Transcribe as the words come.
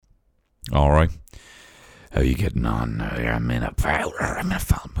All right. How are you getting on? I'm in a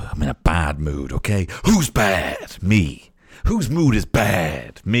bad mood, okay? Who's bad? Me. Whose mood is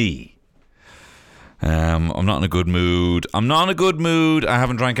bad? Me. I'm not in a good mood. I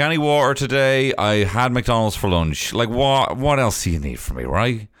haven't drank any water today. I had McDonald's for lunch. Like, what else do you need from me,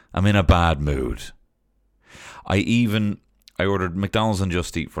 right? I'm in a bad mood. I ordered McDonald's and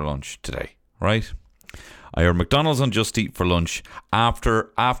Just Eat for lunch today, right? I ordered McDonald's and Just Eat for lunch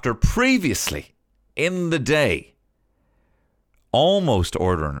after previously in the day almost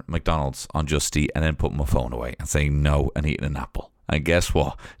ordering McDonald's on Just Eat and then putting my phone away and saying no and eating an apple. And guess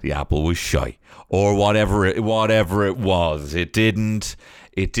what? The apple was shy. Or whatever it was. It didn't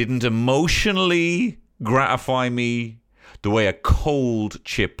emotionally gratify me the way a cold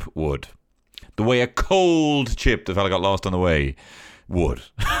chip would. The way a cold chip, the fella got lost on the way, would.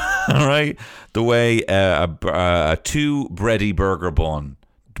 All right? The way a two bready burger bun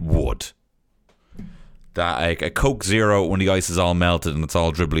would. That a Coke Zero, when the ice is all melted and it's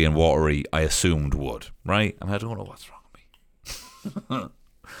all dribbly and watery, I assumed would. Right? And I don't know what's wrong with me.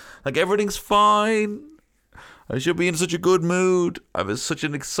 Like, everything's fine. I should be in such a good mood. I have such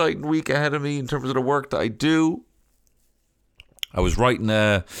an exciting week ahead of me in terms of the work that I do. I was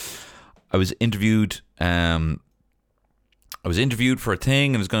interviewed for a thing,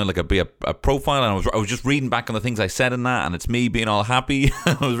 and it was going to be a profile, and I was just reading back on the things I said in that, and it's me being all happy.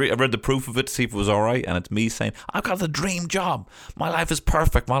 I read the proof of it to see if it was all right, and it's me saying, I've got the dream job. My life is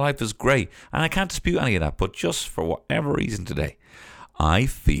perfect. My life is great. And I can't dispute any of that, but just for whatever reason today, I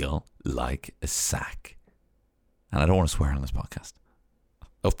feel like a sack. And I don't want to swear on this podcast.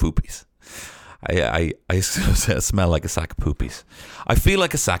 Of poopies. I smell like a sack of poopies. I feel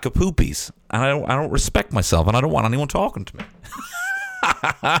like a sack of poopies, and I don't respect myself, and I don't want anyone talking to me.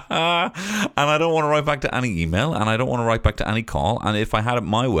 And I don't want to write back to any email, and I don't want to write back to any call. And if I had it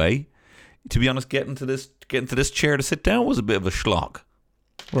my way, to be honest, getting to this chair to sit down was a bit of a slog,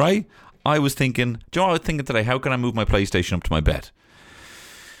 right? I was thinking, do you know what I was thinking today? How can I move my PlayStation up to my bed?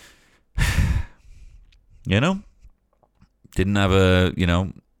 Didn't have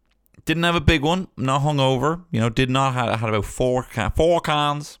a big one, not hungover. Had about four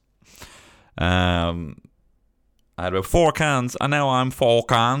cans. I had about 4 cans, and now I'm 4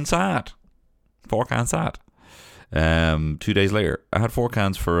 cans sad. 4 cans sad. 2 days later, I had 4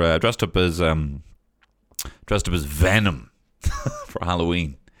 cans for dressed up as Venom for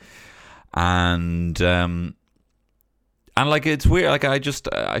Halloween, and like, it's weird. Like, I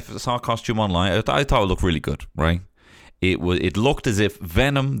saw a costume online. I thought it looked really good, right? It looked as if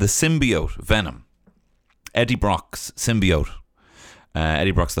Venom, the symbiote, Venom, Eddie Brock's symbiote, Eddie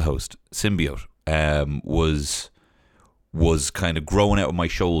Brock's the host, symbiote, was kind of growing out of my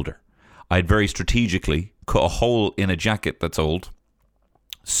shoulder. I'd very strategically cut a hole in a jacket that's old,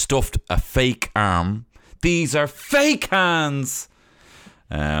 stuffed a fake arm. These are fake hands,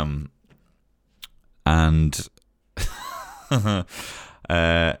 and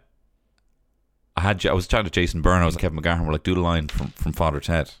I was chatting to Jason Byrne. I was Kevin McGahern. We're like, do the line from Father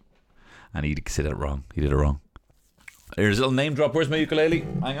Ted, and he said it wrong. He did it wrong. Here's a little name drop. Where's my ukulele?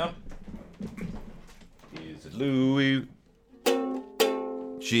 Hang on. Is it Louis?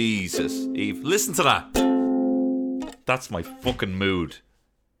 Jesus, Eve, listen to that. That's my fucking mood.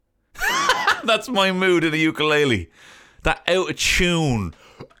 That's my mood in a ukulele. That out of tune.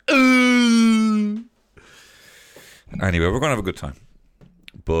 Anyway, we're gonna have a good time.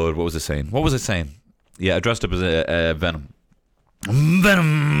 But what was it saying? Yeah, I dressed up as a Venom.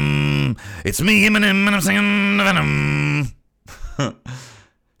 Venom! It's me, Eminem, and I'm singing Venom.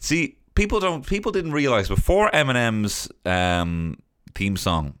 See, people didn't realise before Eminem's theme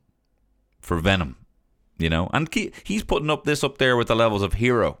song for Venom, and he's putting this up there with the levels of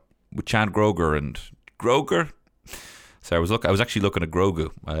Hero with Chad Kroeger and Groger. So I was actually looking at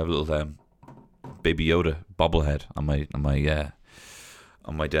Grogu. I have a little Baby Yoda bobblehead on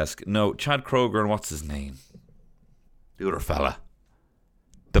my desk. No, Chad Kroeger, and what's his name? The other fella.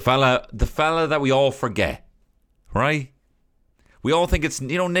 The fella that we all forget, right? We all think it's,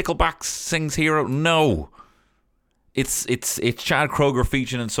 Nickelback sings Hero. No. It's Chad Kroeger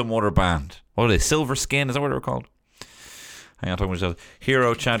featuring in some other band. What are they? Silver Skin? Is that what they're called? Hang on, talking about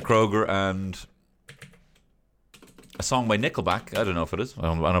Hero, Chad Kroeger, and a song by Nickelback. I don't know if it is. I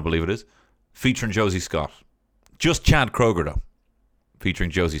don't believe it is. Featuring Josie Scott. Just Chad Kroeger, though.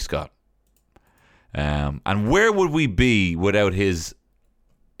 Featuring Josie Scott. And where would we be without his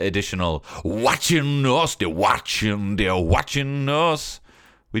additional watching us, they're watching us.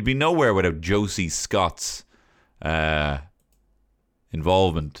 We'd be nowhere without Josie Scott's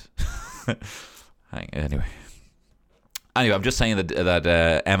involvement. Anyway, I'm just saying that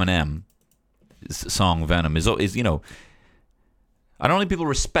Eminem song Venom is you know, I don't think people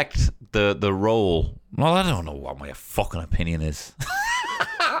respect the role. Well, I don't know what my fucking opinion is.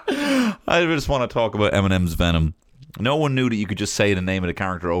 I just want to talk about Eminem's Venom. No one knew that you could just say the name of the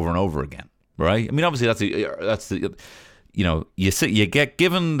character over and over again, right? I mean, obviously that's the you know, you get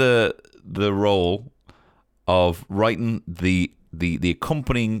given the role of writing the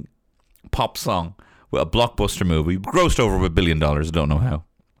accompanying pop song with a blockbuster movie, grossed over $1 billion. I don't know how.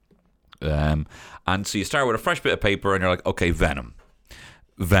 And so you start with a fresh bit of paper, and you're like, okay, Venom.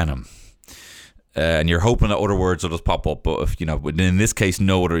 And you're hoping that other words will just pop up, but if, you know, in this case,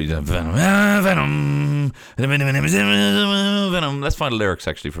 no other. Venom. Let's find the lyrics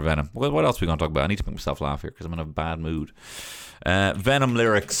actually for Venom. What else are we going to talk about? I need to make myself laugh here because I'm in a bad mood. Venom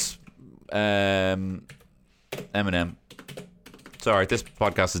lyrics. Eminem. Sorry, this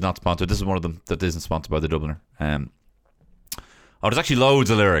podcast is not sponsored. This is one of them that isn't sponsored by the Dubliner. There's actually loads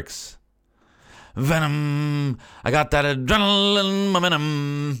of lyrics. Venom, I got that adrenaline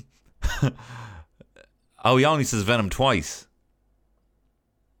momentum. Oh, he only says Venom twice.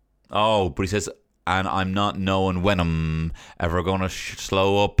 Oh, but he says, and I'm not knowing when I'm ever gonna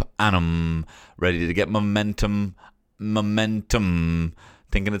slow up, and I'm ready to get momentum,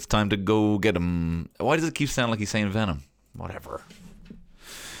 thinking it's time to go get him. Why does it keep sounding like he's saying Venom? Whatever.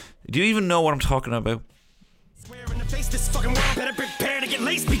 Do you even know what I'm talking about? Swear in the face, this fucking world better prepare to get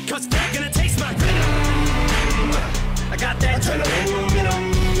laced because they're gonna taste my venom. I got that adrenaline in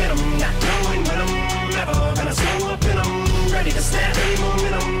 'em, not knowing when I'm ever gonna slow up in 'em, ready to snap any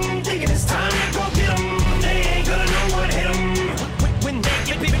momentum, thinking it's time to go get 'em. They ain't gonna know what hit 'em when they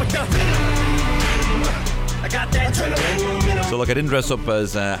get beat with the venom. I got that adrenaline in 'em. So, like, I didn't dress up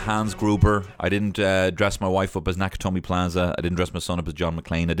as Hans Gruber. I didn't dress my wife up as Nakatomi Plaza. I didn't dress my son up as John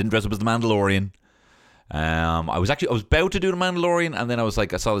McClane. I didn't dress up as the Mandalorian. I was about to do the Mandalorian, and then I was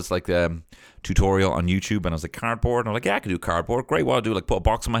like, I saw this like tutorial on YouTube, and I was like, cardboard, and I'm like, yeah, I can do cardboard. Great, what I'll do, like, put a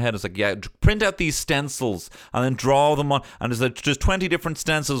box on my head. It's like, yeah, print out these stencils and then draw them on, and there's like just 20 different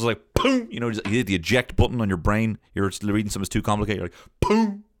stencils, like, boom, you know, you hit the eject button on your brain. You're reading something that's too complicated, you're like,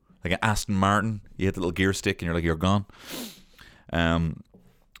 boom, like an Aston Martin. You hit the little gear stick, and you're like, you're gone. It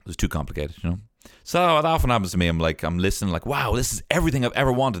was too complicated, you know. So that often happens to me. I'm listening, like, wow, this is everything I've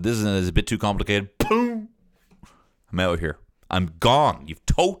ever wanted. This is a bit too complicated. Boom! I'm out of here. I'm gone. You've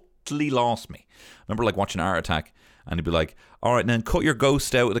totally lost me. I remember like watching Art Attack, and he'd be like, all right, and then cut your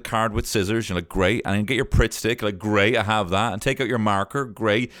ghost out of the card with scissors. You're like, great. And then get your Pritt stick. You're like, great, I have that. And take out your marker.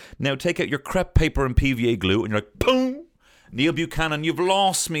 Great. Now take out your crepe paper and PVA glue. And you're like, boom! Neil Buchanan, you've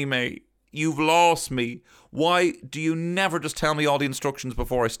lost me, mate. You've lost me. Why do you never just tell me all the instructions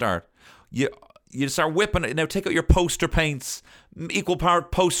before I start? You start whipping it. Now take out your poster paints, equal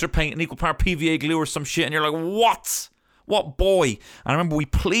part poster paint and equal part PVA glue or some shit. And you're like, what? What boy? And I remember we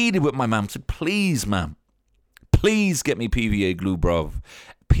pleaded with my mum. Said, please, ma'am, please get me PVA glue, bruv.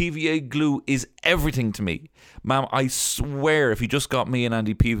 PVA glue is everything to me. Ma'am, I swear if you just got me and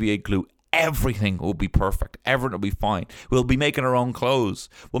Andy PVA glue, everything will be perfect. Everything will be fine. We'll be making our own clothes.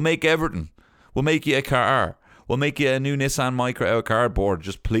 We'll make everything. We'll make you a car. We'll make you a new Nissan Micra out of cardboard.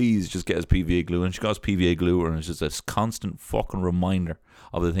 Just please, just get us PVA glue. And she got us PVA glue, and it's just this constant fucking reminder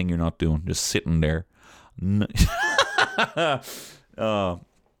of the thing you're not doing. Just sitting there. My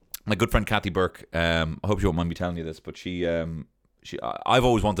good friend Kathy Burke. I hope she won't mind me telling you this, but I've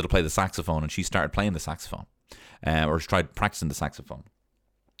always wanted to play the saxophone, and she started playing the saxophone, or she tried practicing the saxophone.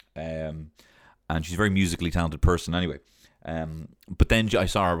 And she's a very musically talented person, anyway. But then I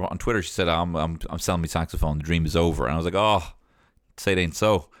saw her on Twitter. She said, I'm selling my saxophone. The dream is over. And I was like, oh, say it ain't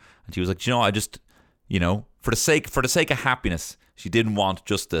so. And she was like, you know, I just, you know, for the sake of happiness, she didn't want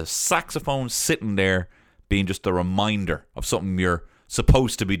just the saxophone sitting there being just a reminder of something you're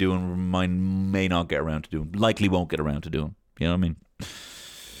supposed to be doing, may not get around to doing, likely won't get around to doing. You know what I mean?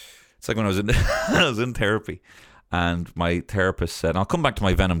 It's like when I was in therapy, and my therapist said, and I'll come back to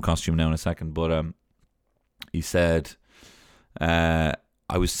my Venom costume now in a second, but he said, I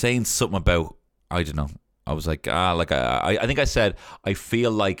was saying something about, I don't know, I was like, I think I said, I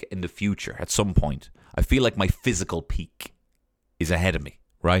feel like in the future, at some point, I feel like my physical peak is ahead of me,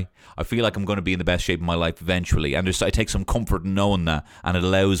 right? I feel like I'm going to be in the best shape of my life eventually, and I take some comfort in knowing that, and it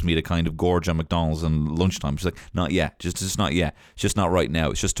allows me to kind of gorge on McDonald's and lunchtime. She's like, not yet, just not yet, it's just not right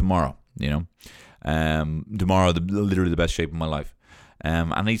now, it's just tomorrow, you know? Tomorrow, literally the best shape of my life.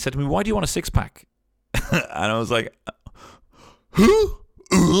 And he said to me, why do you want a six-pack? And I was like, who?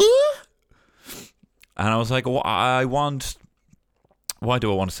 And I was like, well, why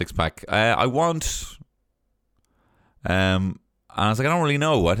do I want a six-pack? I want, and I was like, I don't really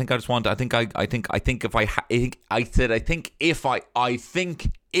know. I think if I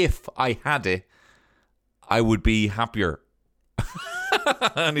had it, I would be happier.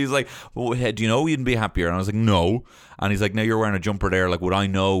 And he's like, well, hey, do you know you'd be happier? And I was like, no. And he's like, now you're wearing a jumper there. Like, would I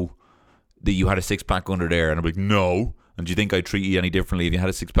know that you had a 6-pack under there? And I'm like, no. And do you think I'd treat you any differently if you had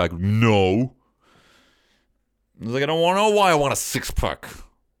a 6-pack? No. I was like, I don't want to know why I want a 6-pack.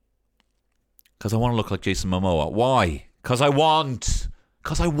 Because I want to look like Jason Momoa. Why? Because I want.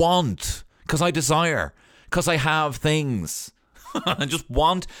 Because I want. Because I desire. Because I have things. I just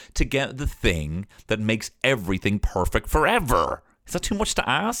want to get the thing that makes everything perfect forever. Is that too much to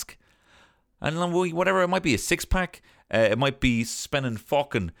ask? And whatever, it might be a 6-pack. It might be spending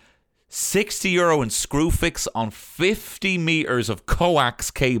fucking €60 in Screwfix on 50 meters of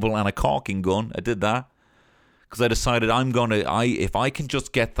coax cable and a caulking gun. I did that because I decided if I can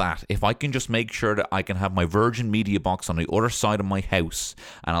just get that, if I can just make sure that I can have my Virgin Media box on the other side of my house,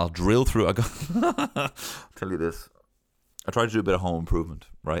 and I'll drill through. I'll tell you this. I tried to do a bit of home improvement,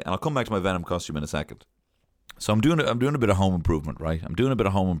 right? And I'll come back to my Venom costume in a second. So I'm doing a bit of home improvement, right?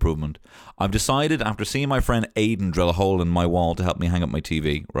 I've decided, after seeing my friend Aiden drill a hole in my wall to help me hang up my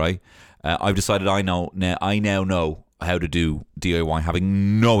TV, right? I've decided I now know how to do DIY,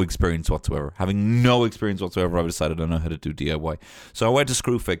 having no experience whatsoever. I've decided I know how to do DIY. So I went to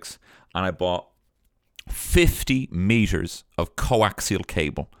Screwfix and I bought 50 meters of coaxial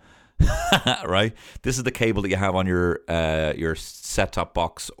cable. Right, this is the cable that you have on your set-top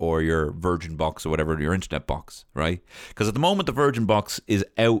box or your Virgin box or whatever, your internet box, right? Because at the moment the Virgin box is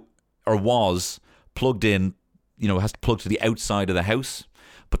out, or was plugged in, it has to plug to the outside of the house,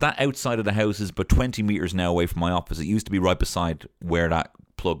 but that outside of the house is about 20 meters now away from my office. It used to be right beside where that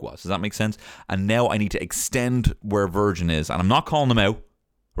plug was. Does that make sense? And now I need to extend where Virgin is, and I'm not calling them out.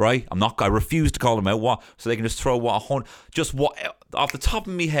 Right? I refuse to call them out. What? So they can just throw what off the top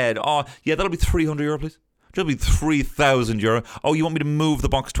of my head. Oh, yeah, that'll be €300, please. That'll be €3,000. Oh, you want me to move the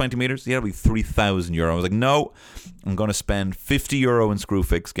box 20 meters? Yeah, it'll be €3,000. I was like, no, I'm going to spend €50 in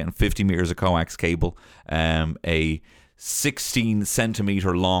Screwfix, getting 50 meters of coax cable, a 16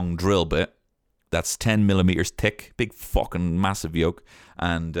 centimeter long drill bit that's 10 millimeters thick, big fucking massive yoke,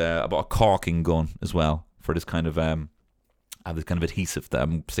 and I bought a caulking gun as well for this kind of I have this kind of adhesive that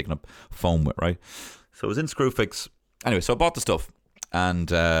I'm sticking up foam with, right? So it was in Screwfix. Anyway, so I bought the stuff. And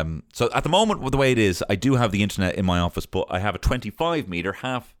so at the moment, with the way it is, I do have the internet in my office, but I have a 25 meter,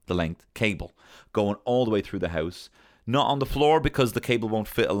 half the length cable going all the way through the house. Not on the floor because the cable won't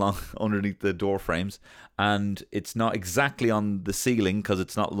fit along underneath the door frames. And it's not exactly on the ceiling because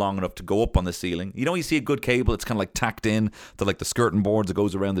it's not long enough to go up on the ceiling. You see a good cable, it's kind of like tacked in to like the skirting boards that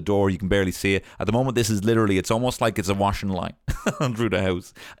goes around the door. You can barely see it. At the moment, this is literally, it's almost like it's a washing line through the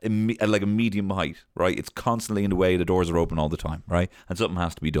house at like a medium height, right? It's constantly in the way. The doors are open all the time, right? And something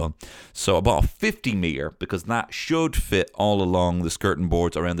has to be done. So I bought a 50 meter because that should fit all along the skirting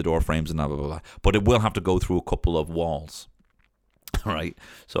boards around the door frames and blah, blah, blah, blah. But it will have to go through a couple of walls. Right,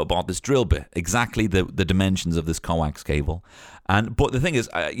 so I bought this drill bit, exactly the dimensions of this coax cable, but the thing is,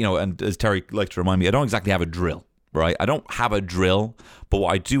 and as Terry likes to remind me, I don't exactly have a drill, right? I don't have a drill, but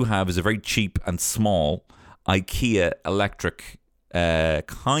what I do have is a very cheap and small IKEA electric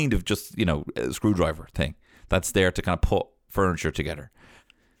kind of just a screwdriver thing that's there to kind of put furniture together.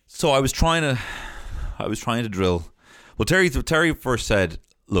 So I was trying to drill. Well, Terry first said,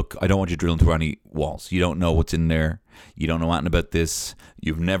 look, I don't want you drilling through any walls. You don't know what's in there. You don't know anything about this.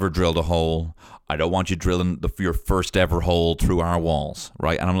 You've never drilled a hole. I don't want you drilling your first ever hole through our walls,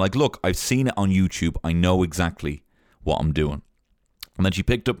 right? And I'm like, look, I've seen it on YouTube. I know exactly what I'm doing. And then she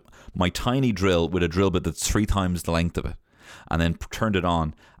picked up my tiny drill with a drill bit that's 3 times the length of it, and then turned it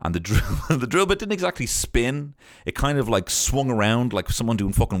on. And the drill bit didn't exactly spin. It kind of like swung around like someone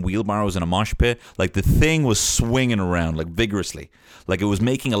doing fucking wheelbarrows in a mosh pit. Like the thing was swinging around like vigorously. Like it was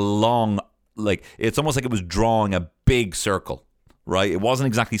making a long, like it's almost like it was drawing a big circle, right? It wasn't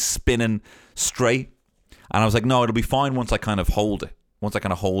exactly spinning straight. And I was like, no, it'll be fine once I kind of hold it. Once I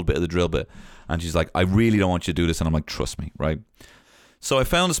kind of hold a bit of the drill bit. And she's like, I really don't want you to do this. And I'm like, trust me, right? So I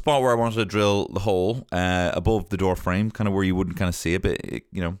found a spot where I wanted to drill the hole above the door frame, kind of where you wouldn't kind of see it, but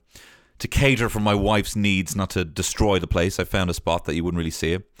to cater for my wife's needs, not to destroy the place. I found a spot that you wouldn't really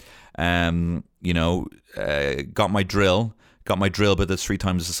see it. Got my drill bit that's 3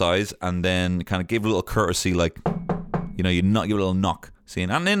 times the size, and then kind of gave a little courtesy, like, you give a little knock,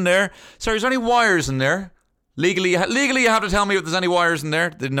 seeing, and in there, sorry, is there any wires in there? Legally, you have to tell me if there's any wires in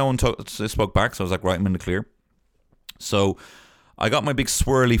there. No one spoke back, so I was like, right, I'm in the clear. So I got my big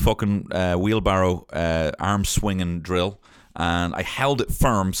swirly fucking wheelbarrow arm swinging drill, and I held it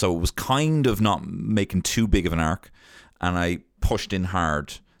firm so it was kind of not making too big of an arc, and I pushed in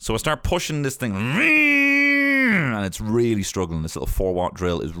hard. So I start pushing this thing, and it's really struggling. This little 4-watt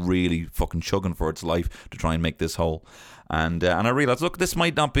drill is really fucking chugging for its life to try and make this hole. And I realized, look, this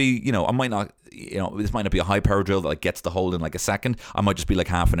might not be, this might not be a high power drill that like gets the hole in like a second. I might just be like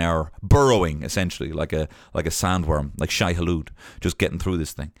half an hour burrowing, essentially, like a sandworm, like Shai Hulud, just getting through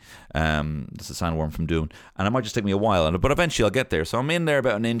this thing. This is a sandworm from Dune, and it might just take me a while, but eventually I'll get there. So I'm in there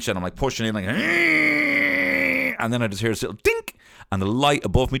about an inch, and I'm like pushing in, like, and then I just hear this little dink, and the light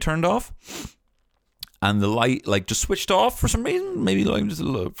above me turned off. And the light like just switched off for some reason, maybe like just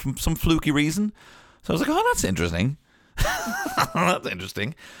from some fluky reason. So I was like, oh, that's interesting. That's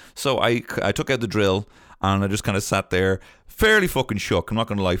interesting. So I took out the drill and I just kind of sat there, fairly fucking shook. I'm not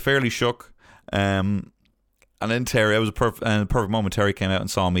going to lie, fairly shook. And then Terry, it was a perfect moment. Terry came out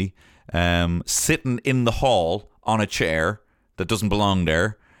and saw me sitting in the hall on a chair that doesn't belong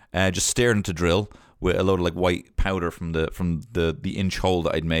there, just staring at the drill with a load of like white powder from the inch hole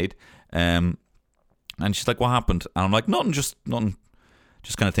that I'd made. And she's like, what happened? And I'm like, nothing, just kind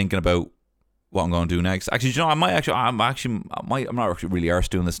of thinking about what I'm going to do next. Actually, I'm not actually really arse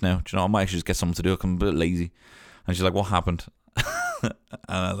doing this now. I might actually just get someone to do it. I'm a bit lazy. And she's like, what happened? And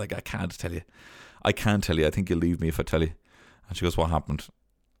I was like, I can't tell you. I think you'll leave me if I tell you. And she goes, what happened?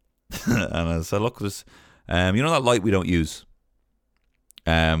 And I said, look, there's, that light we don't use?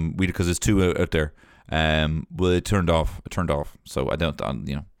 Because there's two out there. Well, it turned off. So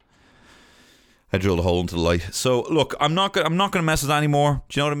I drilled a hole into the light. So look, I'm not going to mess with that anymore.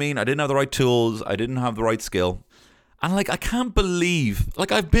 Do you know what I mean? I didn't have the right tools. I didn't have the right skill. And like, I can't believe,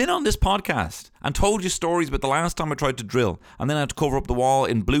 like, I've been on this podcast and told you stories about the last time I tried to drill, and then I had to cover up the wall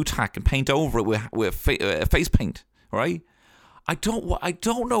in blue tack and paint over it with face paint. Right? I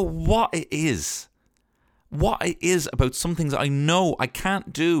don't know what it is. What it is about some things I know I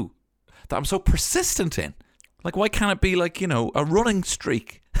can't do that I'm so persistent in. Like, why can't it be like, a running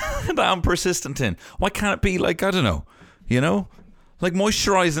streak that I'm persistent in? Why can't it be like, I don't know, like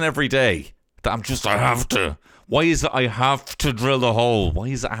moisturising every day that I have to. Why is it I have to drill the hole? Why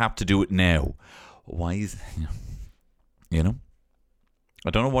is it I have to do it now? Why is, I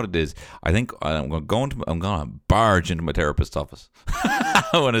don't know what it is. I think I'm going to barge into my therapist's office. I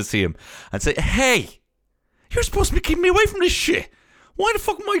want to see him and say, hey, you're supposed to be keeping me away from this shit. Why the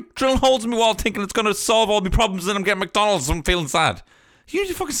fuck am I drilling holes in my wall thinking it's going to solve all my problems and I'm getting McDonald's and I'm feeling sad? You need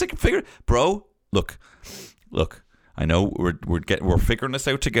to fucking sick and figure. Bro, look. I know we're figuring this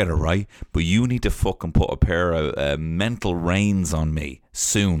out together, right? But you need to fucking put a pair of mental reins on me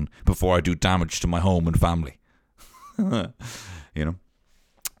soon before I do damage to my home and family. But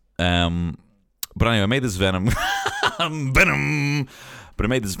anyway, I made this Venom. But I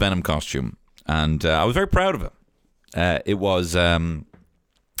made this Venom costume. And I was very proud of it. It was, and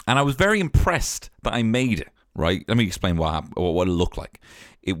I was very impressed that I made it. Right? Let me explain what it looked like.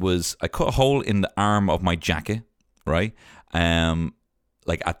 It was, I cut a hole in the arm of my jacket, right?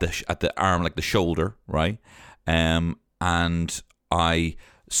 Like at the arm, like the shoulder, right? And I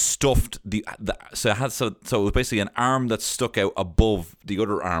stuffed so it was basically an arm that stuck out above the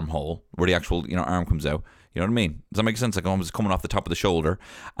other armhole where the actual arm comes out. You know what I mean? Does that make sense? Like, I was coming off the top of the shoulder,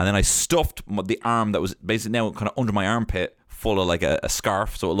 and then I stuffed the arm that was basically now kind of under my armpit full of like a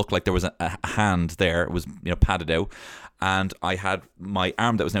scarf, so it looked like there was a hand there. It was padded out, and I had my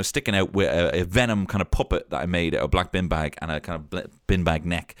arm that was now sticking out with a Venom kind of puppet that I made out of a black bin bag and a kind of bin bag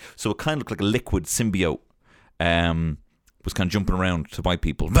neck. So it kind of looked like a liquid symbiote. Was kind of jumping around to bite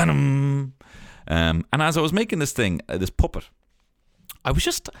people. Venom. And as I was making this thing, this puppet, I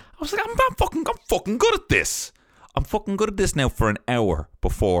was like, I'm fucking good at this. I'm fucking good at this now for an hour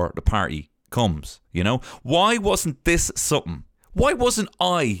before the party comes, Why wasn't this something? Why wasn't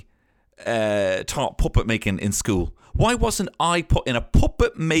I taught puppet making in school? Why wasn't I put in a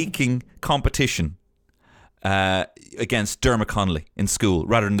puppet making competition against Dermot Connolly in school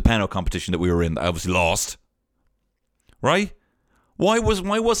rather than the Peno competition that we were in that I obviously lost? Right? Why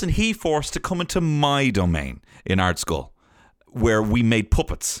wasn't he forced to come into my domain in art school, where we made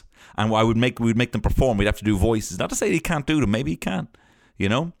puppets and we'd make them perform? We'd have to do voices. Not to say he can't do them, maybe he can,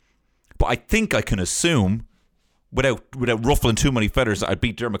 But I think I can assume, without ruffling too many feathers, that I'd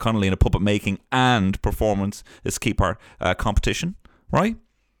beat Dermot Connolly in a puppet making and performance, this key part competition, right?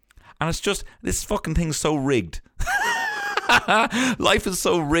 And it's just, this fucking thing's so rigged. Life is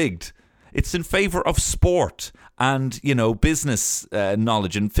so rigged. It's in favour of sport and, business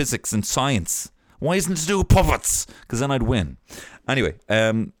knowledge and physics and science. Why isn't it to do with puppets? Because then I'd win. Anyway,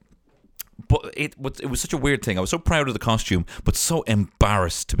 but it was such a weird thing. I was so proud of the costume, but so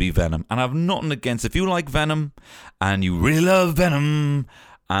embarrassed to be Venom. And I have nothing against, if you like Venom and you really love Venom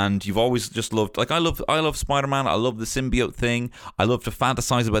And you've always just loved, like, I love Spider-Man. I love the symbiote thing. I love to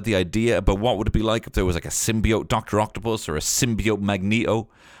fantasize about the idea about what would it be like if there was like a symbiote Dr. Octopus or a symbiote Magneto,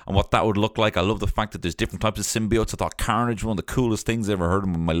 and what that would look like. I love the fact that there's different types of symbiotes. I thought Carnage, one of the coolest things I ever heard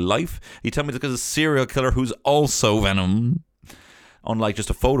in my life. You tell me because a serial killer who's also Venom, unlike just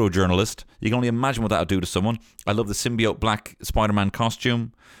a photojournalist. You can only imagine what that would do to someone. I love the symbiote black Spider-Man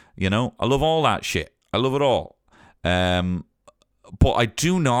costume. You know, I love all that shit. I love it all. But I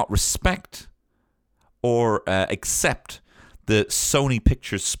do not respect or accept the Sony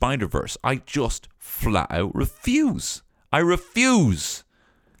Pictures Spider-Verse. I just flat out refuse. I refuse.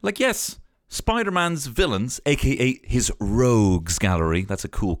 Like, yes, Spider-Man's villains, a.k.a. his rogues gallery. That's a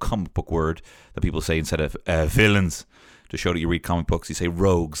cool comic book word that people say instead of villains. To show that you read comic books, you say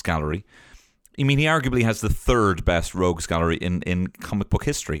rogues gallery. I mean, he arguably has the third best rogues gallery in comic book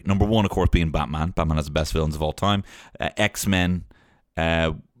history. Number one, of course, being Batman. Batman has the best villains of all time. X-Men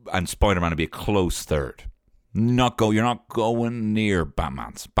and Spider-Man would be a close third. You're not going near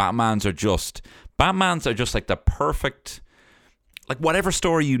Batman's. Batman's are just like the perfect, like whatever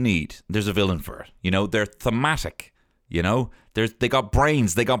story you need, there's a villain for it. You know, they're thematic. You know, they got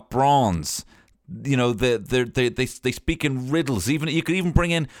brains, they got brawns. You know, they speak in riddles. Even you could even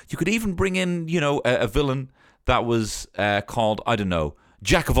bring in you know, a villain that was called, I don't know,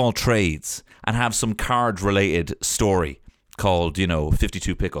 Jack of all trades, and have some card related story called, you know,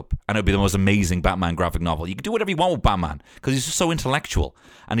 52 Pickup, and it'd be the most amazing Batman graphic novel. You could do whatever you want with Batman because he's just so intellectual,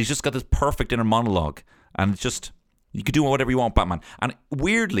 and he's just got this perfect inner monologue, and it's just, you could do whatever you want, Batman. And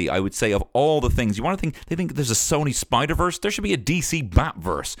weirdly, I would say, of all the things, you want to think, they think there's a Sony Spider-Verse? There should be a DC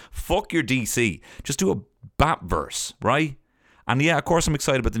Batverse. Fuck your DC. Just do a Batverse, right? And yeah, of course, I'm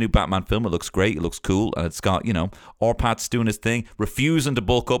excited about the new Batman film. It looks great. It looks cool. And it's got, you know, Orpat's doing his thing, refusing to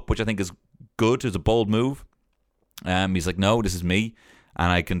bulk up, which I think is good. It's a bold move. He's like, no, this is me.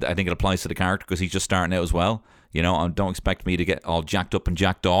 And I think it applies to the character because he's just starting out as well. You know, don't expect me to get all jacked up and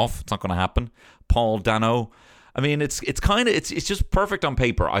jacked off. It's not going to happen. Paul Dano. I mean, it's just perfect on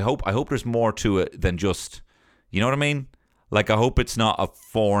paper. I hope there's more to it than just, you know what I mean? Like, I hope it's not a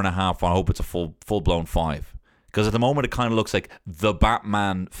 4.5. I hope it's a full blown 5. Because at the moment, it kind of looks like the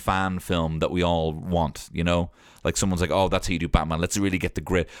Batman fan film that we all want. You know, like someone's like, oh, that's how you do Batman. Let's really get the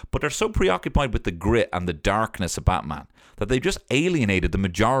grit. But they're so preoccupied with the grit and the darkness of Batman that they just alienated the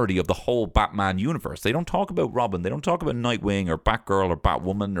majority of the whole Batman universe. They don't talk about Robin. They don't talk about Nightwing or Batgirl or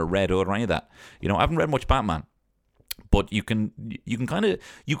Batwoman or Red Hood or any of that. You know, I haven't read much Batman. But you could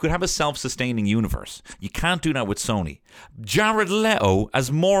have a self-sustaining universe. You can't do that with Sony. Jared Leto as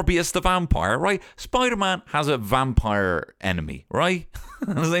Morbius the vampire, right? Spider-Man has a vampire enemy, right?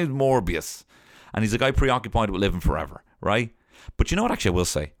 His name's Morbius. And he's a guy preoccupied with living forever, right? But you know what, actually I will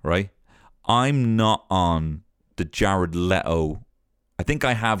say, right? I'm not on the Jared Leto. I think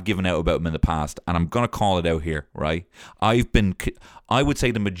I have given out about him in the past, and I'm going to call it out here, right? I would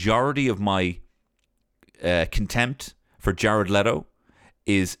say the majority of my contempt for Jared Leto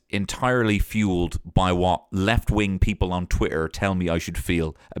is entirely fueled by what left-wing people on Twitter tell me I should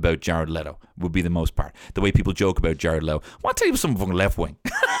feel about Jared Leto, would be the most part. The way people joke about Jared Leto. I want to tell you something from left-wing.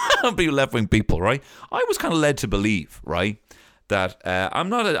 Be left-wing people, right? I was kind of led to believe, right, that I'm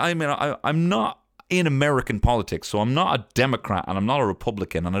not in American politics, so I'm not a Democrat and I'm not a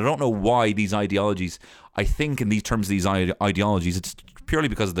Republican, and I don't know why these ideologies, I think in these terms of these ideologies, it's purely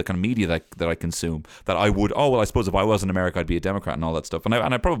because of the kind of media that I consume, that I would, oh, well, I suppose if I was in America, I'd be a Democrat and all that stuff. And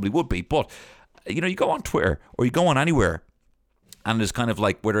I probably would be. But, you know, you go on Twitter or you go on anywhere and there's kind of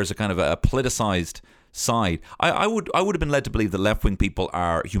like, where there's a kind of a politicized side. I would have been led to believe that left-wing people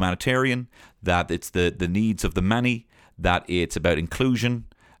are humanitarian, that it's the needs of the many, that it's about inclusion,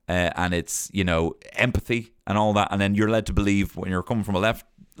 and it's, you know, empathy and all that. And then you're led to believe, when you're coming from a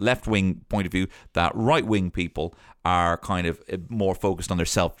left-wing point of view, that right-wing people are kind of more focused on their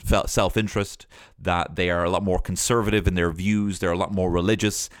self-interest, that they are a lot more conservative in their views, they're a lot more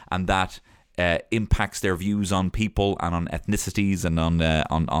religious, and that impacts their views on people and on ethnicities and on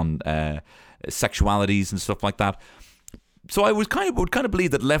sexualities and stuff like that. So I would kind of believe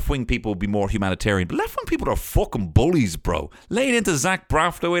that left-wing people would be more humanitarian. But left-wing people are fucking bullies, bro. Laying into Zach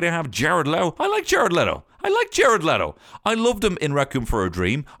Braff the way they have Jared Leto. I like Jared Leto. I loved him in Requiem for a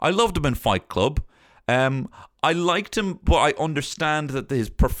Dream. I loved him in Fight Club. I liked him, but I understand that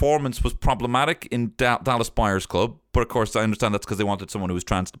his performance was problematic in Dallas Buyers Club. But of course, I understand that's because they wanted someone who was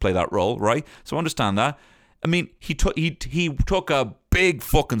trans to play that role, right? So I understand that. I mean, he took a big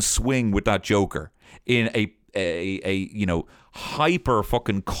fucking swing with that Joker in a you know, hyper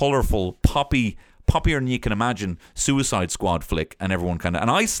fucking colorful poppier than you can imagine Suicide Squad flick, and everyone kind of, and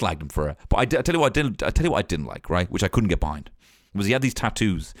I slagged him for it. But I tell you what I didn't like, right, which I couldn't get behind. was he had these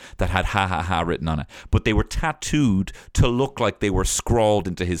tattoos that had ha ha ha written on it, but they were tattooed to look like they were scrawled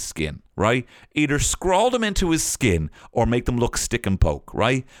into his skin, right? Either scrawl them into his skin or make them look stick and poke,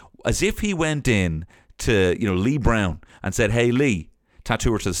 right? As if he went in to, Lee Brown and said, hey, Lee,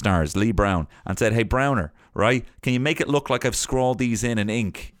 tattooer to the stars, Lee Brown, and said, hey, Browner, right? Can you make it look like I've scrawled these in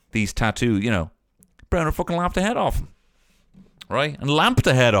ink, these tattoos, Browner fucking laughed the head off him, right? And lamped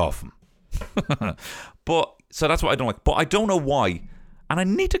the head off him. But so that's what I don't like. But I don't know why. And I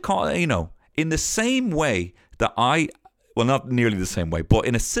need to call it, in the same way that well, not nearly the same way, but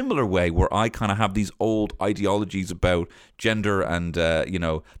in a similar way where I kind of have these old ideologies about gender and, that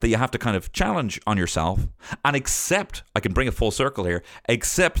you have to kind of challenge on yourself and accept, I can bring it full circle here,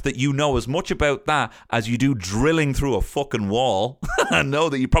 accept that you know as much about that as you do drilling through a fucking wall and know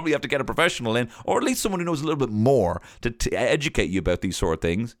that you probably have to get a professional in, or at least someone who knows a little bit more to educate you about these sort of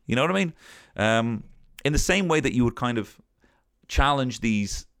things. You know what I mean? In the same way that you would kind of challenge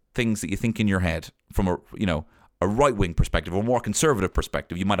these things that you think in your head from a right-wing perspective or more conservative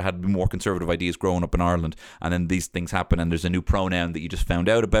perspective. You might have had more conservative ideas growing up in Ireland, and then these things happen and there's a new pronoun that you just found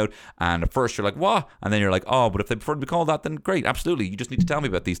out about, and at first you're like, what? And then you're like, oh, but if they prefer to be called that, then great, absolutely. You just need to tell me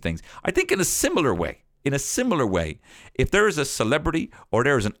about these things. I think in a similar way, if there is a celebrity or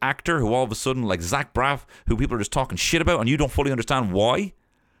there is an actor who all of a sudden, like Zach Braff, who people are just talking shit about and you don't fully understand why,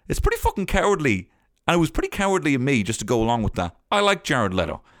 it's pretty fucking cowardly. And it was pretty cowardly of me just to go along with that. I like Jared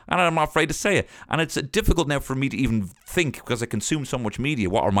Leto, and I'm not afraid to say it. And it's difficult now for me to even think, because I consume so much media,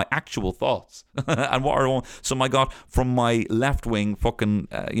 what are my actual thoughts? And what are some I got from my left-wing fucking,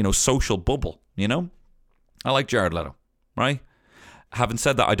 social bubble, I like Jared Leto, right? Having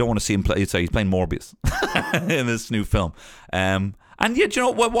said that, I don't want to see him play, he's playing Morbius in this new film. And yet,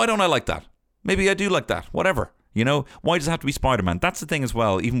 why don't I like that? Maybe I do like that, whatever. Why does it have to be Spider-Man? That's the thing as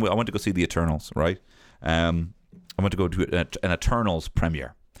well. Even I went to go see the Eternals, right? I went to go to an Eternals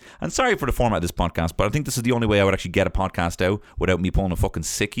premiere. And sorry for the format of this podcast, but I think this is the only way I would actually get a podcast out without me pulling a fucking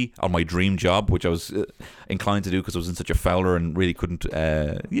sickie on my dream job, which I was inclined to do because I was in such a fouler and really couldn't,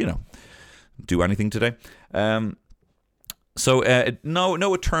 do anything today. So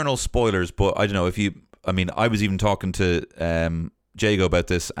no Eternal spoilers, but I don't know I was even talking to Jago about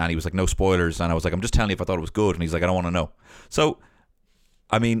this, and he was like, no spoilers, and I was like, I'm just telling you if I thought it was good, and he's like, I don't want to know. So,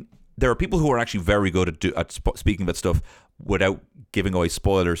 there are people who are actually very good at speaking about stuff without giving away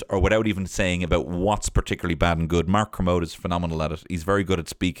spoilers or without even saying about what's particularly bad and good. Mark Kermode is phenomenal at it. He's very good at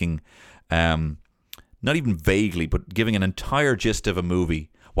speaking, not even vaguely, but giving an entire gist of a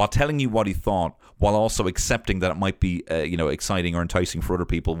movie while telling you what he thought, while also accepting that it might be, exciting or enticing for other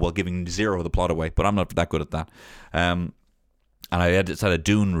people, while giving zero of the plot away. But I'm not that good at that. And I had a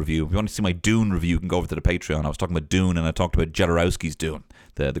Dune review. If you want to see my Dune review, you can go over to the Patreon. I was talking about Dune, and I talked about Jodorowsky's Dune,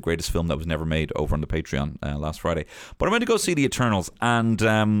 the greatest film that was never made, over on the Patreon last Friday. But I went to go see the Eternals, and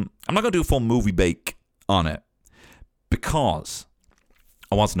I'm not going to do a full movie bake on it because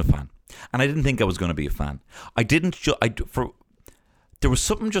I wasn't a fan, and I didn't think I was going to be a fan. There was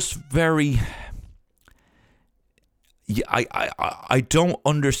something just very. Yeah, I don't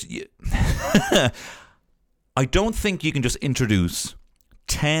understand. I don't think you can just introduce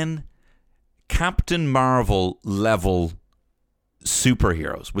 10 Captain Marvel level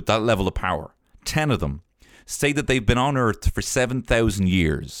superheroes with that level of power. 10 of them. Say that they've been on Earth for 7,000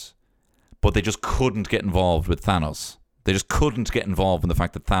 years, but they just couldn't get involved with Thanos. They just couldn't get involved in the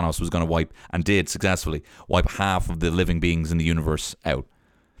fact that Thanos was going to wipe, and did successfully, wipe half of the living beings in the universe out.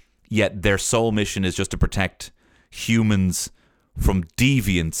 Yet their sole mission is just to protect humans from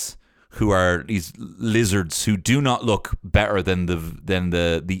deviants who are these lizards who do not look better than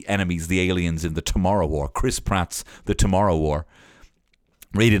the enemies, the aliens in the Tomorrow War. Chris Pratt's The Tomorrow War.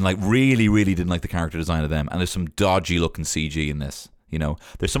 Really didn't like the character design of them. And there's some dodgy looking CG in this.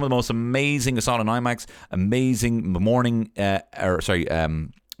 There's some of the most amazing. I saw it on IMAX. Amazing morning.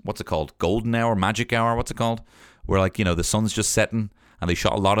 What's it called? Golden hour, magic hour. What's it called? Where the sun's just setting. And they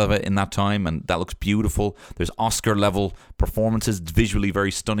shot a lot of it in that time, and that looks beautiful. There's Oscar-level performances, visually very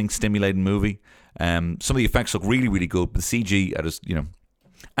stunning, stimulating movie. Some of the effects look really, really good, but the CG,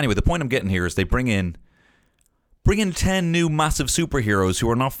 Anyway, the point I'm getting here is they bring in 10 new massive superheroes who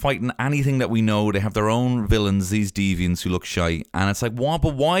are not fighting anything that we know. They have their own villains, these deviants who look shy. And it's like, what?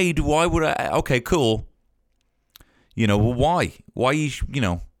 But why would I? Okay, cool. Why? Why,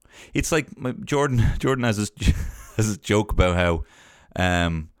 It's like Jordan has this joke about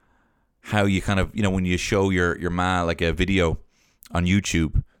how you kind of, when you show your ma like a video on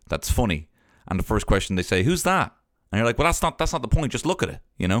YouTube that's funny, and the first question they say, who's that? And you're like, well, that's not the point, just look at it,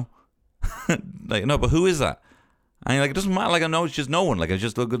 like, no, but who is that? And you're like, it doesn't matter, like, I know it's just no one, like, I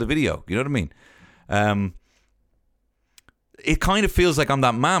just look at the video, you know what I mean? it kind of feels like I'm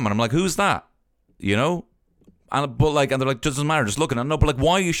that man, and I'm like, who's that? You know? And they're like, doesn't matter, just looking. And no, but like,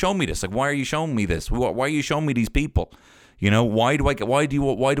 why are you showing me this? Like, why are you showing me this? Why are you showing me these people? You know, why do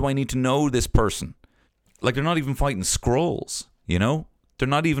I need to know this person? Like, they're not even fighting Skrulls, you know? They're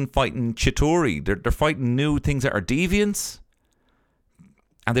not even fighting Chitauri. They're fighting new things that are deviants.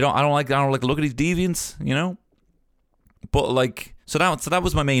 And I don't like to look at these deviants, you know? But like, so that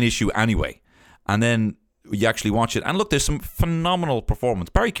was my main issue anyway. And then you actually watch it, and look, there's some phenomenal performance.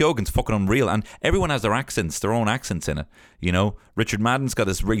 Barry Keoghan's fucking unreal, and everyone has their own accents in it. You know, Richard Madden's got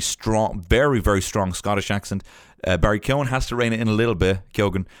this very strong, very, very strong Scottish accent. Barry Keoghan has to rein it in a little bit.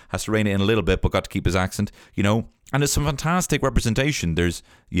 Keoghan has to rein it in a little bit, but got to keep his accent. You know, and there's some fantastic representation. There's,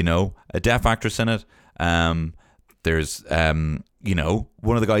 you know, a deaf actress in it. There's, you know,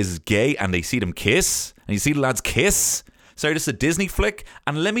 one of the guys is gay, and they see them kiss, and you see the lads kiss. Sorry, this is a Disney flick,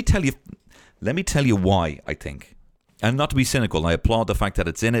 and let me tell you why, I think. And not to be cynical, I applaud the fact that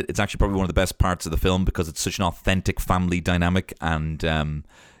it's in it. It's actually probably one of the best parts of the film because it's such an authentic family dynamic. And,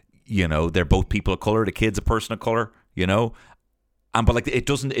 you know, they're both people of colour. The kid's a person of colour, you know. But like, it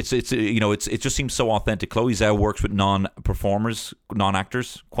doesn't, it just seems so authentic. Chloe Zhao works with non-performers,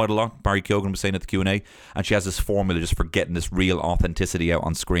 non-actors quite a lot. Barry Keoghan was saying at the Q&A, and she has this formula just for getting this real authenticity out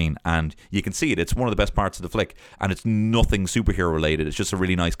on screen, and you can see it. It's one of the best parts of the flick, and it's nothing superhero related. It's just a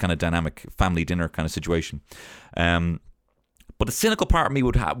really nice kind of dynamic family dinner kind of situation. But the cynical part of me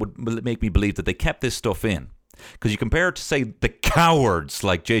would make me believe that they kept this stuff in, because you compare it to, say, the cowards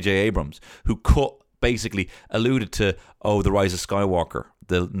like J.J. Abrams, who basically alluded to, The Rise of Skywalker.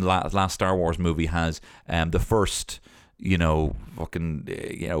 The last Star Wars movie has the first, you know, fucking,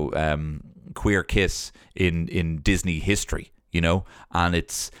 you know, queer kiss in Disney history, you know, and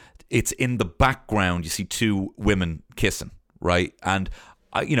it's in the background. You see two women kissing, right? And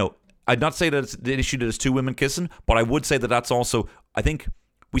you know, I'd not say that it's the issue that it's two women kissing, but I would say that that's also, I think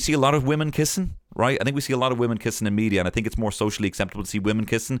we see a lot of women kissing. Right? I think we see a lot of women kissing in media, and I think it's more socially acceptable to see women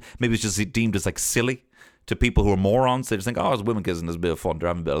kissing. Maybe it's just deemed as like silly to people who are morons. They just think, it's women kissing, there's a bit of fun, they're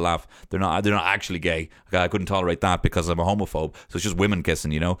having a bit of laugh. They're not actually gay. I couldn't tolerate that because I'm a homophobe. So it's just women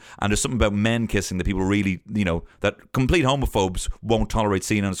kissing, you know? And there's something about men kissing that people really, you know, that complete homophobes won't tolerate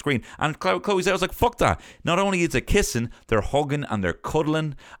seeing on the screen. And Chloe Zhao was like, fuck that. Not only is it kissing, they're hugging and they're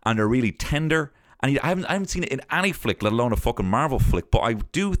cuddling and they're really tender. And I haven't seen it in any flick, let alone a fucking Marvel flick. But I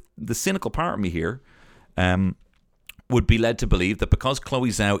do, the cynical part of me here would be led to believe that because Chloe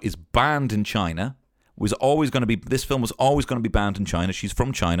Zhao is banned in China, this film was always going to be banned in China. She's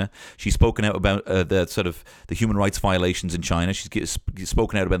from China. She's spoken out about the human rights violations in China. She's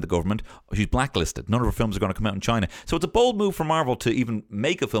spoken out about the government. She's blacklisted. None of her films are going to come out in China. So it's a bold move for Marvel to even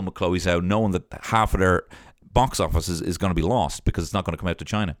make a film with Chloe Zhao, knowing that half of their box office is going to be lost because it's not going to come out to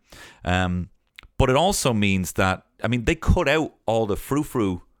China. But it also means that, I mean, they cut out all the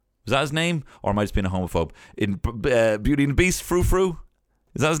frou-frou. Is that his name? Or am I just being a homophobe? In Beauty and the Beast, frou-frou?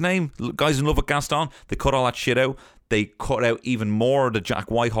 Is that his name? Guys in Love with Gaston? They cut all that shit out. They cut out even more the Jack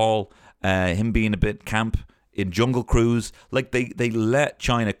Whitehall, him being a bit camp in Jungle Cruise. Like, they let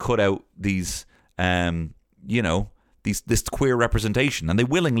China cut out these, you know, this queer representation, and they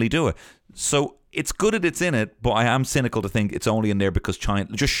willingly do it. So it's good that it's in it, but I am cynical to think it's only in there because China.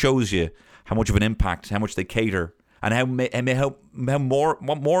 It just shows you how much of an impact, how much they cater, and how more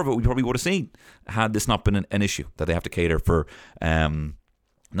of it we probably would have seen had this not been an issue that they have to cater for.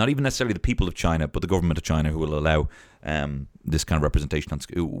 Not even necessarily the people of China, but the government of China, who will allow this kind of representation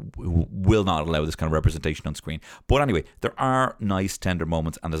who will not allow this kind of representation on screen. But anyway, there are nice, tender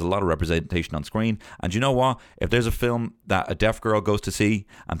moments, and there's a lot of representation on screen. And you know what? If there's a film that a deaf girl goes to see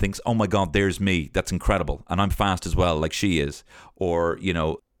and thinks, "Oh my God, there's me," that's incredible, and I'm fast as well, like she is, or you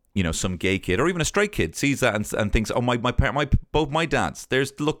know, some gay kid or even a straight kid sees that and thinks, "Oh, both my dads.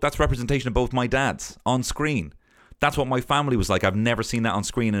 That's representation of both my dads on screen." That's what my family was like. I've never seen that on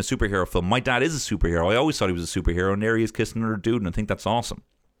screen in a superhero film. My dad is a superhero. I always thought he was a superhero, and there he is kissing another dude, and I think that's awesome.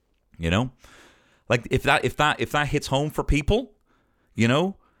 You know, like if that hits home for people, you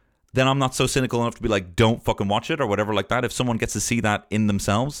know, then I'm not so cynical enough to be like, don't fucking watch it or whatever like that. If someone gets to see that in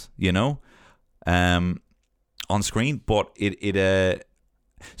themselves, you know, on screen, but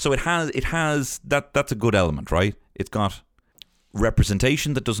so it has that's a good element, right? It's got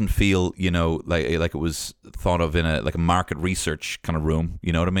representation that doesn't feel, you know, like it was thought of in a market research kind of room.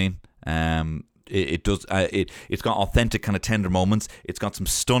 You know what I mean? It's got authentic kind of tender moments. It's got some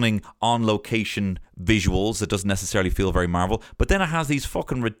stunning on location visuals that doesn't necessarily feel very Marvel. But then it has these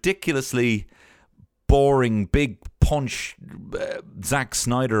fucking ridiculously boring big punch Zack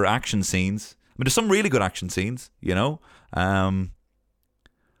Snyder action scenes. I mean, there's some really good action scenes, you know.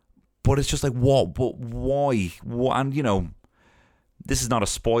 But it's just like, what? Why? And, you know, this is not a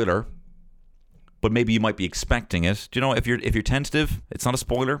spoiler, but maybe you might be expecting it. Do you know, if you're tentative, it's not a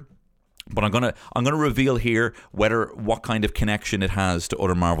spoiler. But I'm gonna reveal here what kind of connection it has to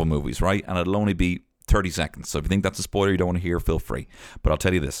other Marvel movies, right? And it'll only be 30 seconds. So if you think that's a spoiler you don't want to hear, feel free. But I'll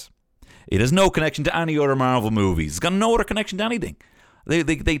tell you this: it has no connection to any other Marvel movies. It's got no other connection to anything.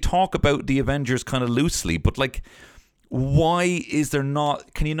 They talk about the Avengers kind of loosely, but like, why is there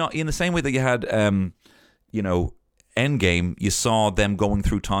not? Can you not? In the same way that you had, Endgame, you saw them going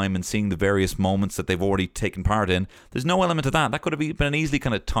through time and seeing the various moments that they've already taken part in. There's no element of that. That could have been an easily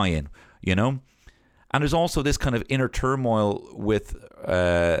kind of tie-in, And there's also this kind of inner turmoil with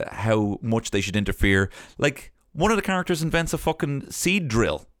how much they should interfere. Like, one of the characters invents a fucking seed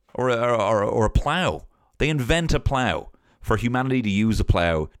drill or a plow. They invent a plow for humanity to use a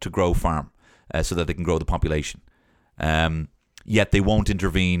plow to grow farm so that they can grow the population. Yet they won't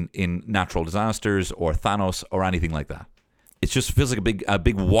intervene in natural disasters or Thanos or anything like that. It just feels like a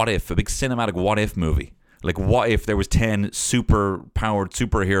big what if, a big cinematic what if movie. Like, what if there was 10 super-powered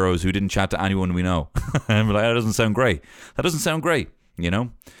superheroes who didn't chat to anyone we know? And like, that doesn't sound great.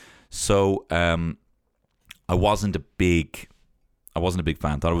 So I wasn't a big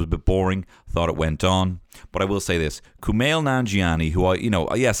fan. Thought it was a bit boring. Thought it went on. But I will say this: Kumail Nanjiani, who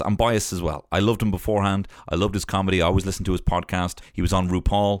yes, I'm biased as well. I loved him beforehand. I loved his comedy. I always listened to his podcast. He was on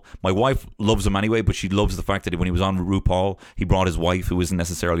RuPaul. My wife loves him anyway, but she loves the fact that when he was on RuPaul, he brought his wife, who isn't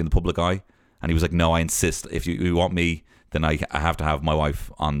necessarily in the public eye, and he was like, "No, I insist. If you want me, then I have to have my wife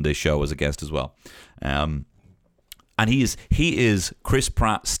on this show as a guest as well." And he is Chris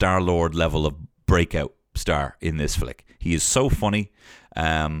Pratt Star-Lord level of breakout star in this flick. He is so funny,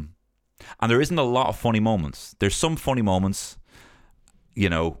 and there isn't a lot of funny moments. There's some funny moments,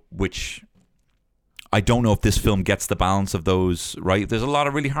 which I don't know if this film gets the balance of those right. There's a lot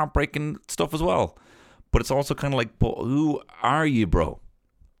of really heartbreaking stuff as well, but it's also kind of like, but who are you, bro?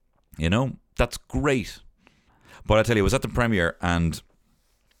 That's great. But I tell you, I was at the premiere, and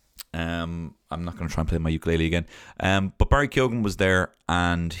I'm not going to try and play my ukulele again. But Barry Keoghan was there,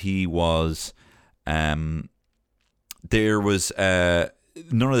 and he was. There was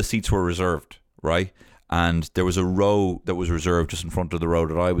none of the seats were reserved, right? And there was a row that was reserved just in front of the row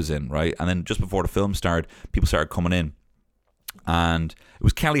that I was in, right? And then just before the film started, people started coming in, and it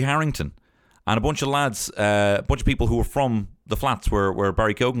was Kelly Harrington and a bunch of lads, a bunch of people who were from the flats where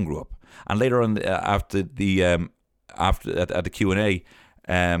Barry Keoghan grew up. And later on, at the Q&A,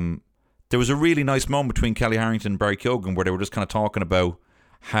 there was a really nice moment between Kelly Harrington and Barry Keoghan where they were just kind of talking about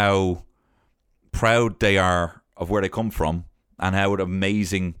how proud they are of where they come from and how an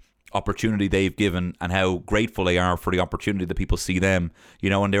amazing opportunity they've given and how grateful they are for the opportunity that people see them,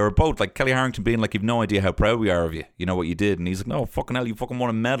 and they were both like Kelly Harrington being like, "You've no idea how proud we are of you, what you did," and he's like, "No, fucking hell, you fucking won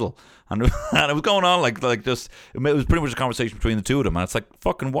a medal," and it was going on like just, it was pretty much a conversation between the two of them, and it's like,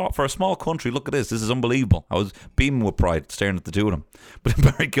 fucking what, for a small country, look at this is unbelievable. I was beaming with pride staring at the two of them. But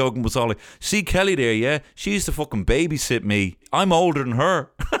Barry Keoghan was all like, "See Kelly there, yeah, she used to fucking babysit me, I'm older than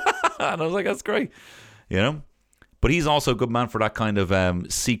her." And I was like, that's great, But he's also a good man for that kind of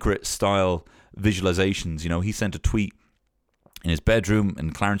secret style visualizations. He sent a tweet in his bedroom in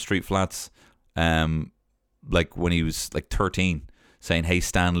Clarence Street Flats, like when he was like 13, saying, "Hey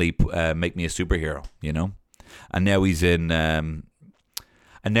Stanley, make me a superhero," And now he's in, the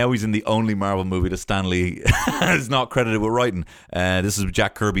only Marvel movie that Stanley is not credited with writing. This is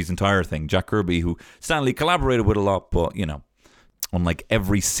Jack Kirby's entire thing. Jack Kirby, who Stanley collaborated with a lot, but unlike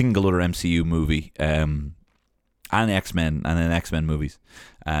every single other MCU movie, and X-Men and then X-Men movies,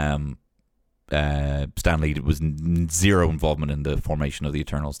 Stanley was zero involvement in the formation of the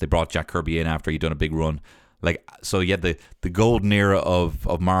Eternals. They brought Jack Kirby in after he'd done a big run. So you had the golden era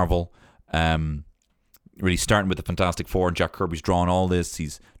of Marvel, really starting with the Fantastic Four, and Jack Kirby's drawn all this.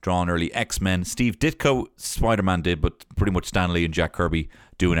 He's drawn early X-Men. Steve Ditko, Spider-Man did, but pretty much Stanley and Jack Kirby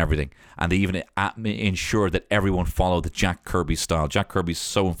doing everything. And they even ensured that everyone followed the Jack Kirby style. Jack Kirby's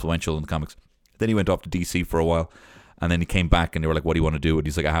so influential in the comics. Then he went off to DC for a while, and then he came back, and they were like, "What do you want to do?" And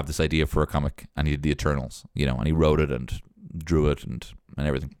he's like, "I have this idea for a comic," and he did the Eternals, and he wrote it and drew it and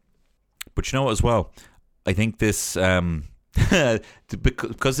everything. But as well, I think this because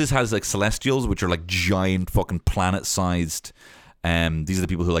this has like Celestials, which are like giant fucking planet-sized. These are the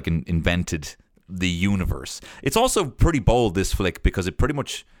people who like invented the universe. It's also pretty bold, this flick, because it pretty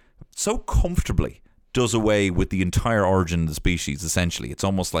much so comfortably does away with the entire origin of the species. Essentially, it's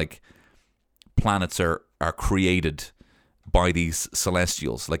almost like planets are created by these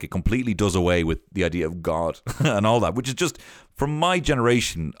Celestials. Like, it completely does away with the idea of God and all that, which is just, from my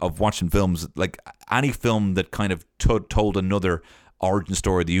generation of watching films, like any film that kind of told another origin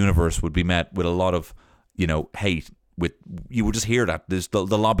story of the universe would be met with a lot of hate you would just hear that. There's the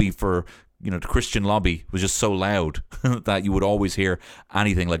lobby for, the Christian lobby was just so loud that you would always hear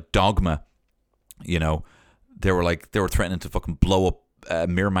anything like Dogma. They were threatening to fucking blow up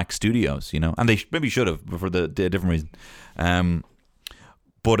Miramax Studios, and they maybe should have, but for the different reason.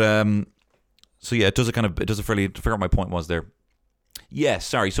 So yeah, it does a fairly, to figure out what my point was there. Yeah,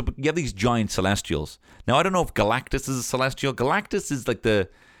 sorry. So you have these giant celestials. Now I don't know if Galactus is a celestial. Galactus is like the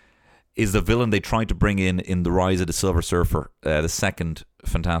villain they tried to bring in The Rise of the Silver Surfer, the second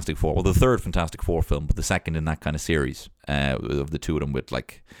Fantastic Four, well, the third Fantastic Four film, but the second in that kind of series of the two of them,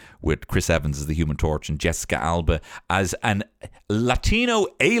 with Chris Evans as the Human Torch and Jessica Alba as an Latino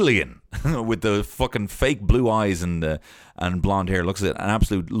alien with the fucking fake blue eyes and blonde hair. Looks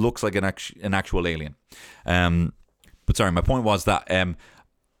like an actual alien. But sorry, my point was that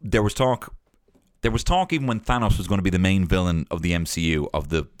there was talk even when Thanos was going to be the main villain of the MCU of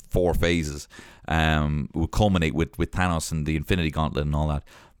the 4 phases, would culminate with Thanos and the Infinity Gauntlet and all that.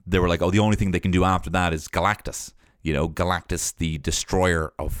 They were like, oh, the only thing they can do after that is Galactus. Galactus, the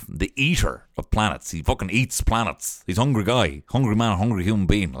destroyer the eater of planets. He fucking eats planets. He's a hungry guy, hungry man, hungry human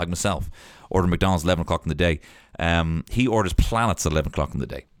being like myself. Order McDonald's 11 o'clock in the day. He orders planets at 11 o'clock in the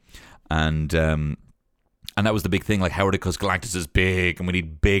day. And that was the big thing. Like, how are they? Because Galactus is big and we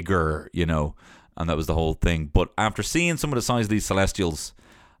need bigger, and that was the whole thing. But after seeing some of the size of these Celestials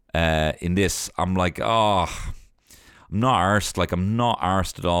in this, I'm like, I'm not arsed. Like, I'm not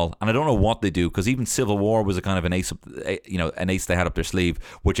arsed at all. And I don't know what they do, because even Civil War was a kind of an ace, an ace they had up their sleeve,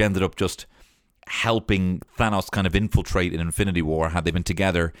 which ended up just helping Thanos kind of infiltrate in Infinity War. Had they been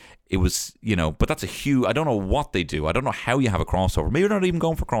together, it was, but that's a huge, I don't know what they do. I don't know how you have a crossover. Maybe they're not even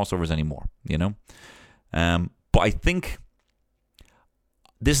going for crossovers anymore, But I think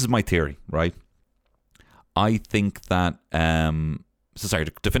this is my theory, right? I think that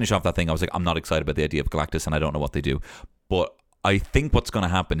to finish off that thing, I was like, I'm not excited about the idea of Galactus, and I don't know what they do. But I think what's going to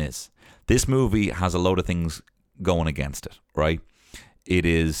happen is this movie has a load of things going against it, right? It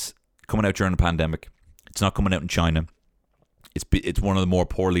is coming out during the pandemic. It's not coming out in China. It's one of the more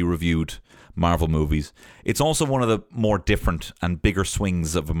poorly reviewed Marvel movies. It's also one of the more different and bigger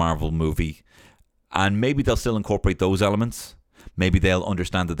swings of a Marvel movie. And maybe they'll still incorporate those elements. Maybe they'll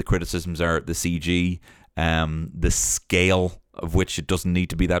understand that the criticisms are the CG, the scale of which it doesn't need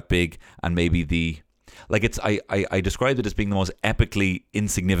to be that big, and maybe I described it as being the most epically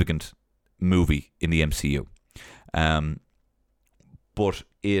insignificant movie in the MCU. But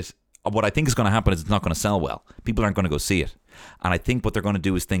what I think is going to happen is it's not going to sell well. People aren't going to go see it. And I think what they're going to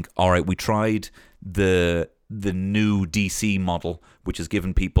do is think, all right, we tried the new DC model, which has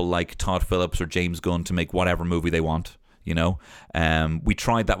given people like Todd Phillips or James Gunn to make whatever movie they want, we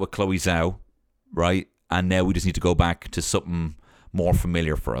tried that with Chloe Zhao, right? And now we just need to go back to something more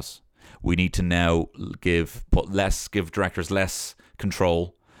familiar for us. We need to now give directors less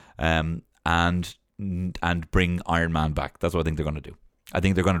control, and bring Iron Man back. That's what I think they're going to do. I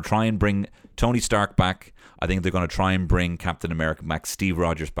think they're going to try and bring Tony Stark back. I think they're going to try and bring Captain America back, Steve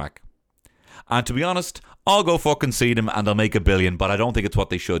Rogers back. And to be honest, I'll go fucking see them and they'll make $1 billion, but I don't think it's what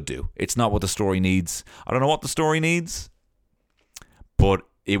they should do. It's not what the story needs. I don't know what the story needs, but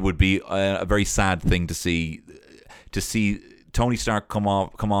it would be a very sad thing to see Tony Stark come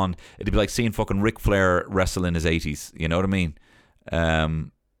on. It'd be like seeing fucking Ric Flair wrestle in his 80s. You know what I mean?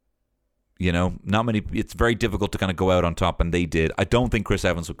 Not many. It's very difficult to kind of go out on top, and they did. I don't think Chris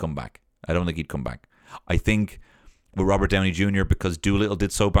Evans would come back. I don't think he'd come back. I think with Robert Downey Jr., because Doolittle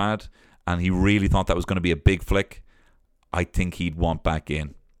did so bad, and he really thought that was going to be a big flick, I think he'd want back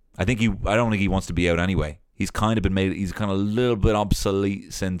in. I don't think he wants to be out anyway. He's kind of a little bit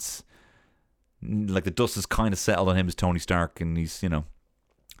obsolete since, like, the dust has kind of settled on him as Tony Stark, and he's,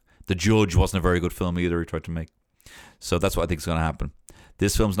 The Judge wasn't a very good film either he tried to make. So that's what I think is going to happen.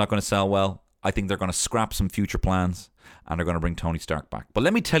 This film's not going to sell well. I think they're going to scrap some future plans, and they're going to bring Tony Stark back. But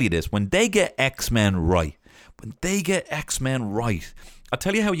let me tell you this, when they get X-Men right, I'll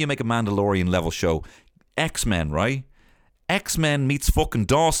tell you how you make a Mandalorian level show. X-Men, right? X-Men meets fucking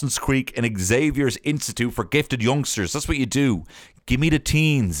Dawson's Creek and Xavier's Institute for Gifted Youngsters. That's what you do. Give me the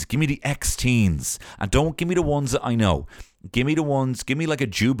teens. Give me the X-teens. And don't give me the ones that I know. Give me like a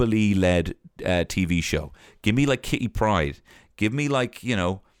Jubilee-led TV show. Give me like Kitty Pryde. Give me like,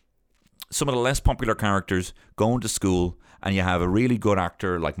 some of the less popular characters going to school, and you have a really good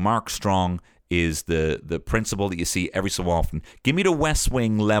actor like Mark Strong is the principal that you see every so often. Give me the West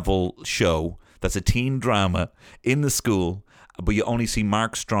Wing level show that's a teen drama in the school, but you only see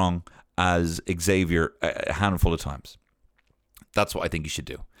Mark Strong as Xavier a handful of times. That's what I think you should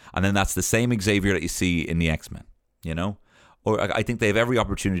do. And then that's the same Xavier that you see in the X-Men, or I think they have every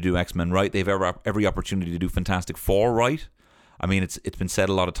opportunity to do X-Men right. They have every opportunity to do Fantastic Four right. I mean, it's been said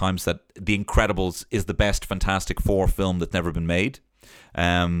a lot of times that The Incredibles is the best Fantastic Four film that's never been made,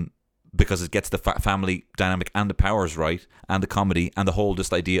 because it gets the family dynamic and the powers right, and the comedy, and the whole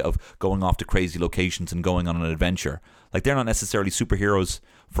just idea of going off to crazy locations and going on an adventure. Like, they're not necessarily superheroes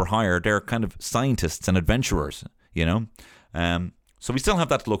for hire; they're kind of scientists and adventurers, you know. So we still have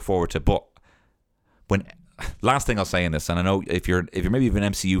that to look forward to. But last thing I'll say in this, and I know if you're maybe even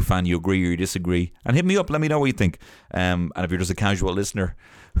an MCU fan, you agree or you disagree, and hit me up, let me know what you think. And if you're just a casual listener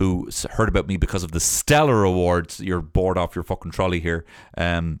who heard about me because of the Stellar Awards, you're bored off your fucking trolley here.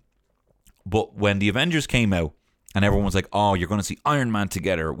 But when the Avengers came out and everyone was like, oh, you're going to see Iron Man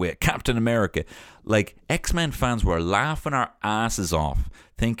together with Captain America, like, X-Men fans were laughing our asses off,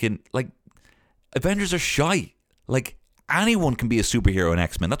 thinking, like, Avengers are shy. Like, anyone can be a superhero in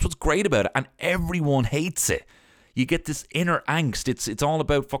X-Men. That's what's great about it, and everyone hates it. You get this inner angst. It's all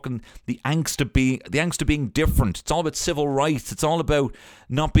about fucking the angst of being different. It's all about civil rights. It's all about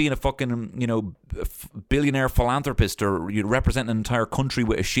not being a fucking, you know, billionaire philanthropist or you represent an entire country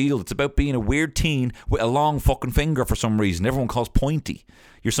with a shield. It's about being a weird teen with a long fucking finger for some reason. Everyone calls pointy.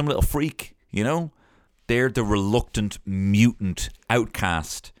 You're some little freak, you know? They're the reluctant, mutant,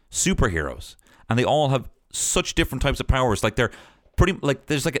 outcast superheroes, and they all have such different types of powers. Like, they're pretty, like,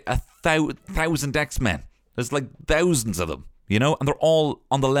 there's like a thousand X-Men. There's like thousands of them, you know, and they're all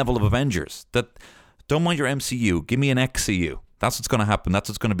on the level of Avengers. That, don't mind your MCU, give me an XCU. That's what's going to happen. That's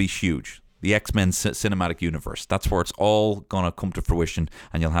what's going to be huge. The X-Men cinematic universe. That's where it's all going to come to fruition,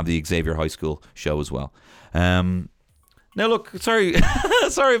 and you'll have the Xavier High School show as well. Now, look, sorry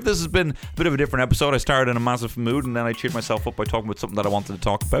if this has been a bit of a different episode. I started in a massive mood, and then I cheered myself up by talking about something that I wanted to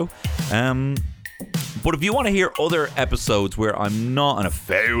talk about. But if you want to hear other episodes where I'm not a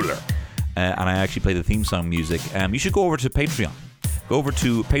fouler, and I actually play the theme song music, you should go over to Patreon. Go over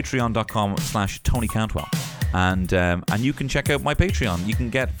to patreon.com/Tony Cantwell, and you can check out my Patreon. You can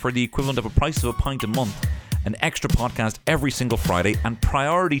get, for the equivalent of a price of a pint a month, an extra podcast every single Friday and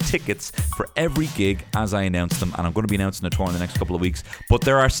priority tickets for every gig as I announce them. And I'm going to be announcing a tour in the next couple of weeks, but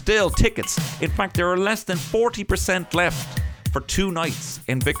there are still tickets. In fact, there are less than 40% left for 2 nights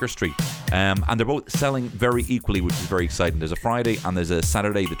in Vicar Street, and they're both selling very equally, which is very exciting. There's a Friday and there's a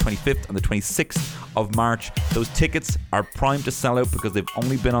Saturday, the 25th and the 26th of March. Those tickets are primed to sell out because they've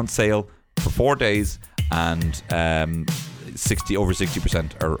only been on sale for 4 days, and over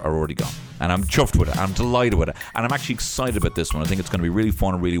 60% are already gone. And I'm chuffed with it. I'm delighted with it, and I'm actually excited about this one. I think it's going to be really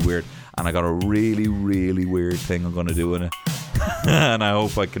fun and really weird, and I got a really, really weird thing I'm going to do in it. And I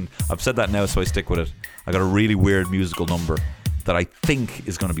hope I can. I've said that now, so I stick with it. I got a really weird musical number that I think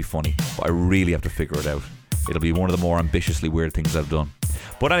is going to be funny, but I really have to figure it out. It'll be one of the more ambitiously weird things I've done.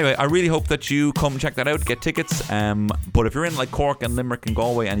 But anyway, I really hope that you come check that out, get tickets. But if you're in like Cork and Limerick and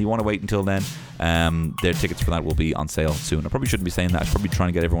Galway and you want to wait until then, their tickets for that will be on sale soon. I probably shouldn't be saying that. I should probably trying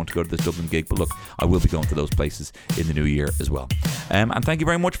to get everyone to go to this Dublin gig. But look, I will be going to those places in the new year as well. And thank you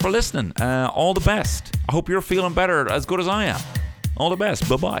very much for listening. All the best. I hope you're feeling better, as good as I am. All the best.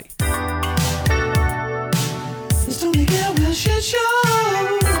 Bye-bye. It's Tony Cantwell Shit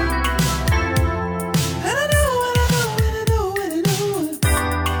Show.